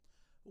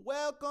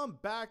Welcome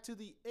back to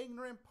the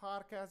Ignorant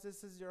Podcast.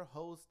 This is your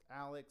host,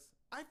 Alex.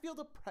 I feel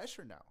the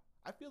pressure now.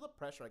 I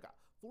got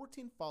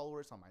 14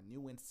 followers on my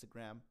new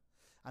Instagram.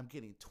 I'm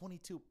getting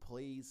 22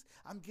 plays.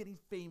 I'm getting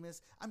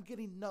famous. I'm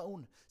getting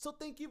known. So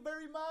thank you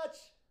very much.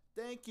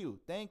 Thank you.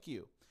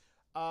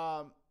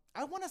 I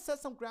want to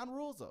set some ground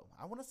rules, though.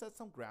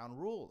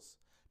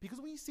 Because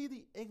when you see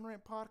the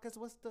Ignorant Podcast,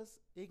 what does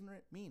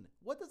ignorant mean?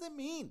 What does it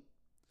mean?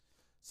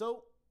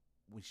 So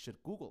we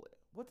should Google it.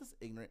 What does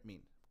ignorant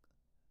mean?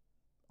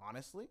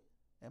 Honestly,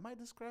 it might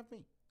describe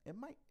me. It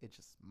might. It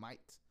just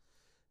might.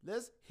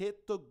 Let's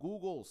hit the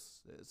Googles.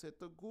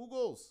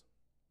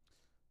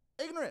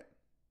 Ignorant,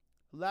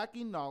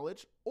 lacking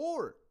knowledge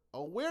or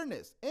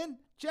awareness in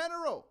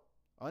general,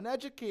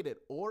 uneducated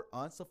or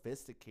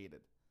unsophisticated.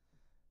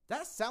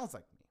 That sounds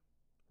like me.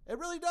 It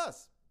really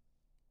does.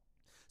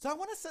 So I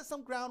want to set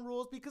some ground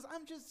rules because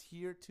I'm just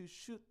here to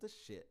shoot the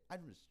shit.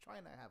 I'm just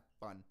trying to have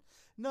fun.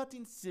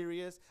 Nothing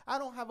serious. I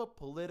don't have a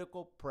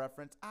political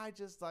preference. I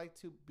just like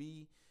to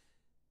be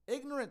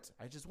ignorant.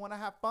 I just want to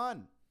have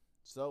fun.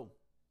 So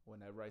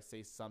whenever I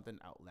say something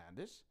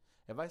outlandish,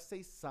 if I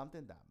say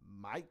something that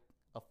might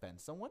offend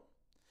someone,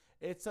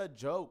 it's a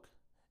joke.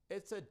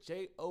 It's a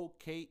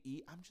Joke.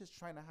 I'm just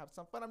trying to have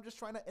some fun. I'm just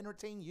trying to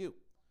entertain you.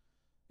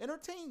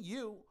 Entertain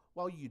you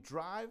while you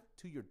drive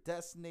to your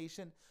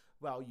destination,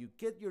 while you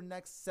get your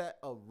next set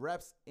of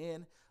reps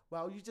in,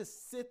 while you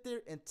just sit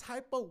there and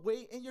type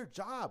away in your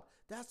job.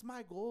 That's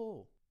my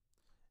goal.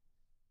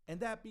 And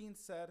that being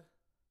said,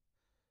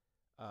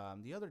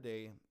 the other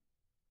day,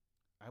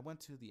 I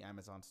went to the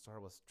Amazon store,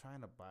 was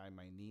trying to buy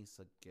my niece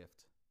a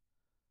gift.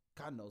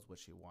 God knows what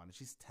she wanted.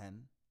 She's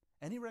 10.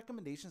 Any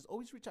recommendations?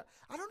 Always reach out.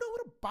 I don't know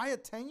what to buy a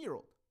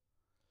 10-year-old.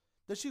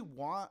 Does she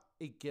want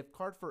a gift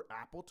card for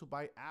Apple to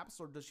buy apps,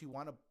 or does she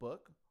want a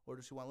book, or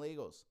does she want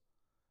Legos?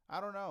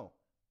 I don't know.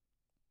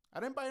 I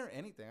didn't buy her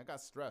anything. I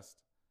got stressed.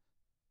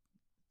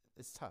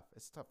 It's tough.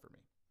 It's tough for me.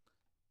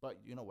 But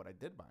you know what I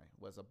did buy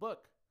was a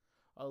book.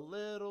 A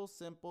little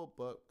simple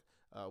book.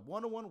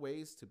 101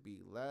 Ways to Be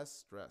Less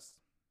Stressed.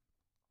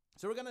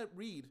 So we're going to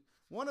read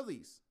one of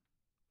these.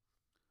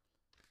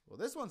 Well,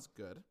 this one's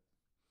good.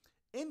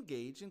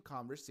 Engage in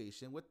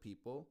conversation with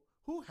people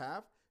who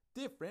have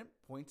different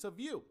points of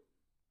view.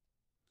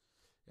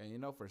 And you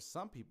know, for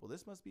some people,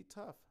 this must be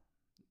tough.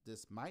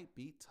 This might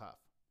be tough.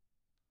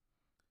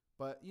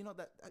 But you know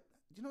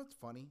it's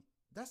funny.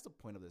 That's the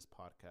point of this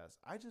podcast.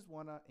 I just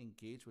want to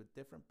engage with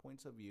different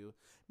points of view.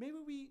 Maybe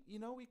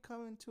we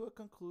come into a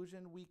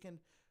conclusion. We can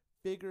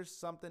figure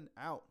something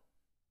out.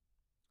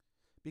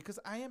 Because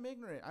I am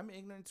ignorant. I'm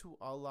ignorant to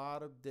a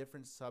lot of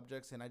different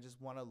subjects, and I just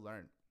want to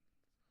learn.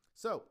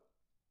 So,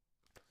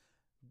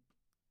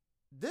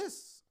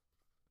 this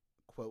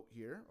quote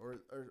here,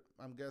 or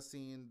I'm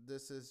guessing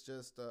this is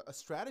just a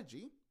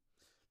strategy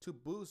to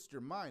boost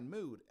your mind,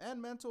 mood,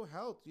 and mental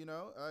health.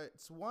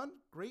 It's one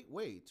great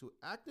way to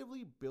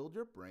actively build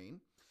your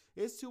brain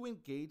is to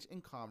engage in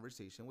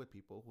conversation with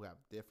people who have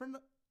different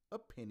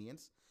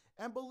opinions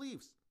and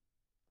beliefs.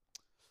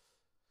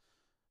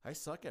 I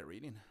suck at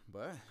reading,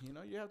 but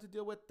you have to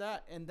deal with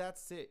that, and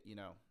that's it.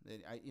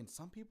 And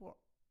some people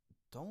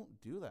don't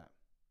do that.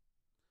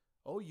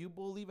 Oh, you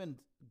believe in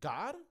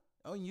God?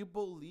 Oh, you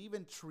believe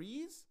in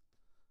trees?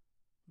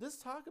 Let's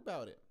talk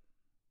about it.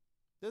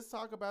 Let's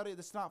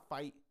not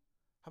fight.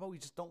 How about we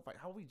just don't fight?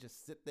 How about we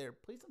just sit there,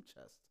 play some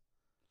chess,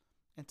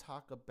 and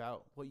talk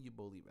about what you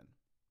believe in?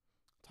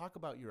 Talk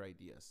about your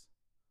ideas.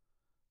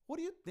 What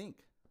do you think?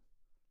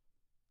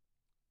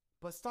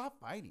 But stop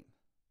fighting.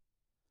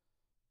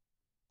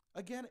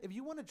 Again, if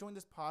you want to join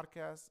this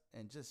podcast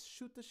and just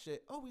shoot the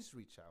shit, always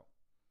reach out.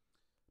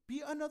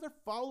 Be another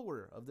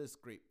follower of this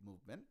great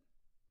movement.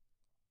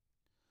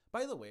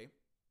 By the way,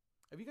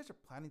 if you guys are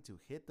planning to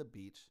hit the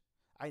beach,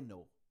 I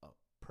know a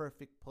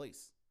perfect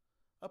place.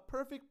 A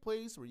perfect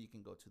place where you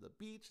can go to the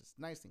beach. It's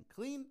nice and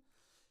clean.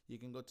 You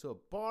can go to a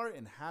bar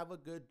and have a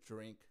good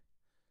drink.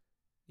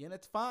 And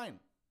it's fine.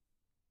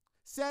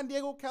 San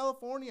Diego,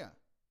 California.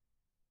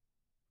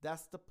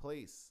 That's the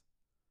place.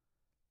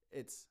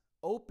 It's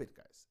open,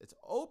 guys. It's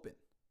open.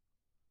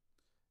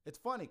 It's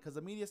funny because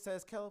the media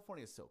says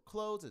California is still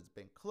closed. It's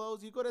been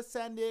closed. You go to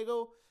San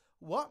Diego,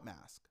 what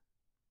mask?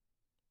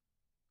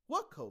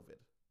 What COVID?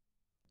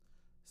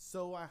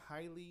 So I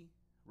highly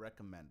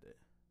recommend it.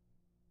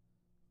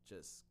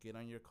 Just get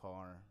on your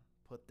car,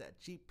 put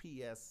that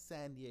GPS,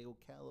 San Diego,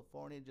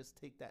 California, and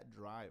just take that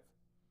drive.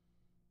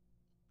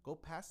 Go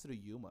past to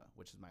Yuma,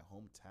 which is my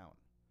hometown,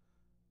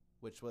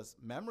 which was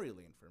memory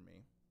lane for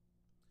me.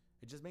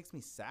 It just makes me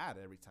sad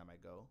every time I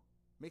go.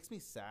 Makes me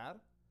sad.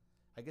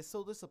 I get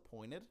so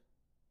disappointed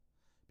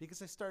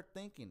because I start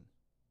thinking,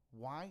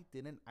 why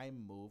didn't I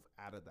move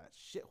out of that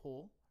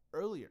shithole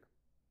earlier?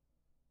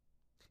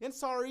 And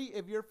sorry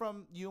if you're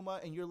from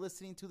Yuma and you're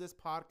listening to this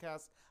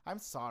podcast. I'm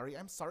sorry.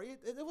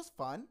 It was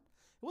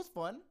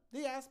fun.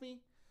 They asked me,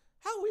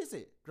 how is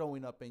it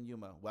growing up in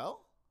Yuma?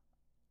 Well,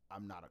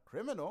 I'm not a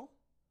criminal.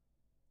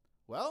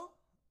 Well,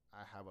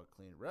 I have a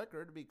clean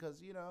record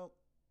because,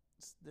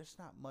 there's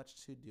not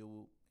much to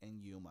do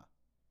in Yuma.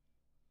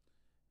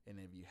 And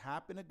if you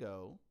happen to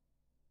go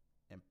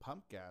and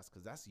pump gas,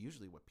 because that's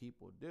usually what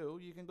people do,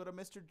 you can go to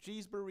Mr.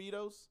 G's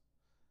Burritos,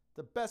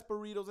 the best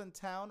burritos in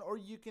town, or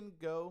you can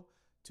go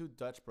to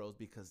Dutch Bros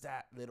because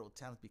that little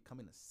town is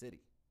becoming a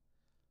city.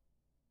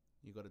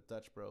 You go to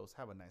Dutch Bros,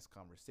 have a nice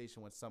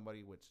conversation with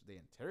somebody, which they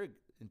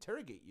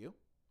interrogate you.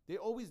 They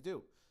always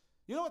do.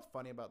 You know what's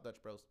funny about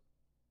Dutch Bros?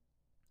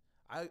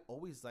 I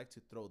always like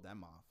to throw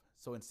them off.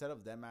 So instead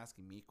of them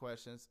asking me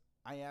questions,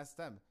 I ask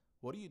them,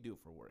 what do you do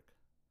for work?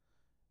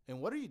 And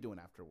what are you doing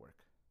after work?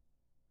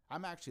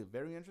 I'm actually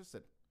very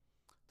interested.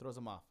 Throws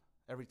them off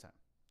every time.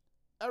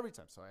 Every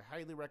time. So I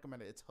highly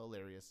recommend it. It's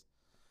hilarious.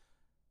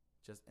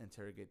 Just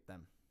interrogate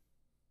them.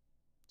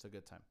 It's a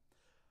good time.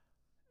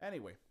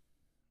 Anyway,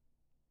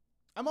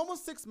 I'm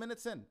almost 6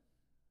 minutes in.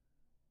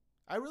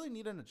 I really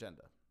need an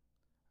agenda.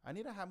 I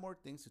need to have more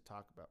things to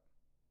talk about.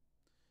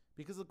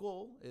 Because the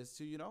goal is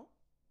to,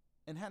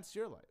 enhance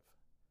your life.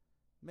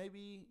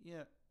 Maybe,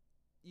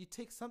 you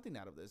take something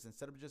out of this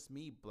instead of just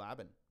me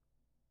blabbing.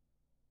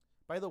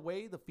 By the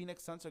way, the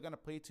Phoenix Suns are going to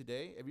play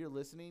today. If you're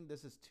listening,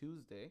 this is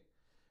Tuesday.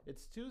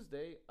 It's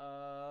Tuesday,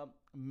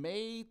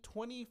 May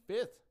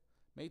 25th.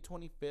 May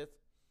 25th,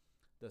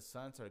 the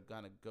Suns are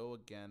going to go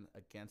again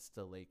against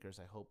the Lakers.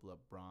 I hope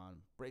LeBron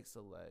breaks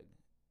a leg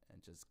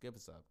and just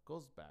gives up,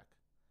 goes back.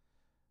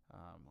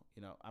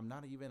 I'm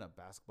not even a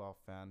basketball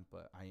fan,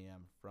 but I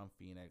am from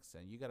Phoenix,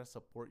 and you got to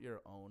support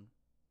your own.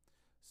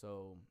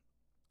 So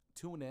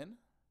tune in.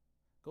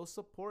 Go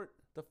support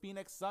the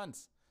Phoenix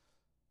Suns.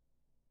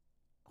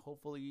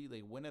 Hopefully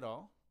they win it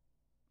all.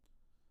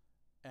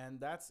 And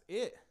that's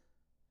it.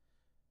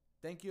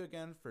 Thank you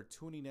again for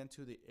tuning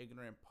into the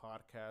Ignorant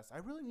Podcast. I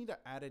really need to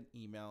add an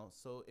email.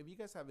 So if you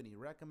guys have any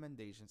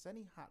recommendations,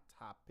 any hot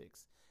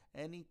topics,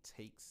 any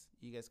takes,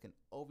 you guys can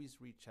always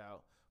reach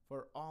out.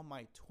 For all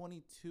my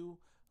 22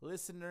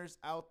 listeners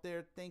out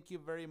there, thank you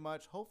very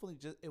much. Hopefully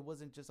it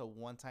wasn't just a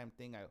one-time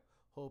thing. I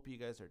hope you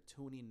guys are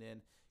tuning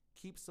in.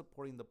 Keep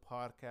supporting the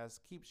podcast.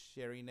 Keep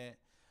sharing it.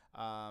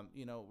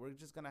 We're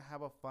just going to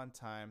have a fun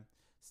time.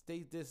 Stay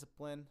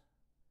disciplined.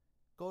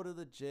 Go to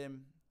the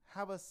gym.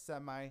 Have a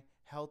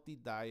semi-healthy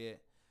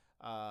diet.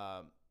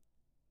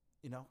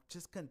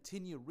 Just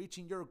continue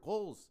reaching your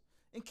goals.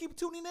 And keep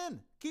tuning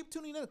in. Keep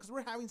tuning in because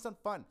we're having some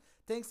fun.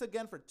 Thanks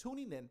again for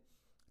tuning in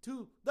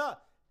to the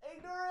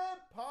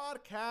Ignorant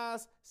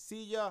Podcast.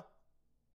 See ya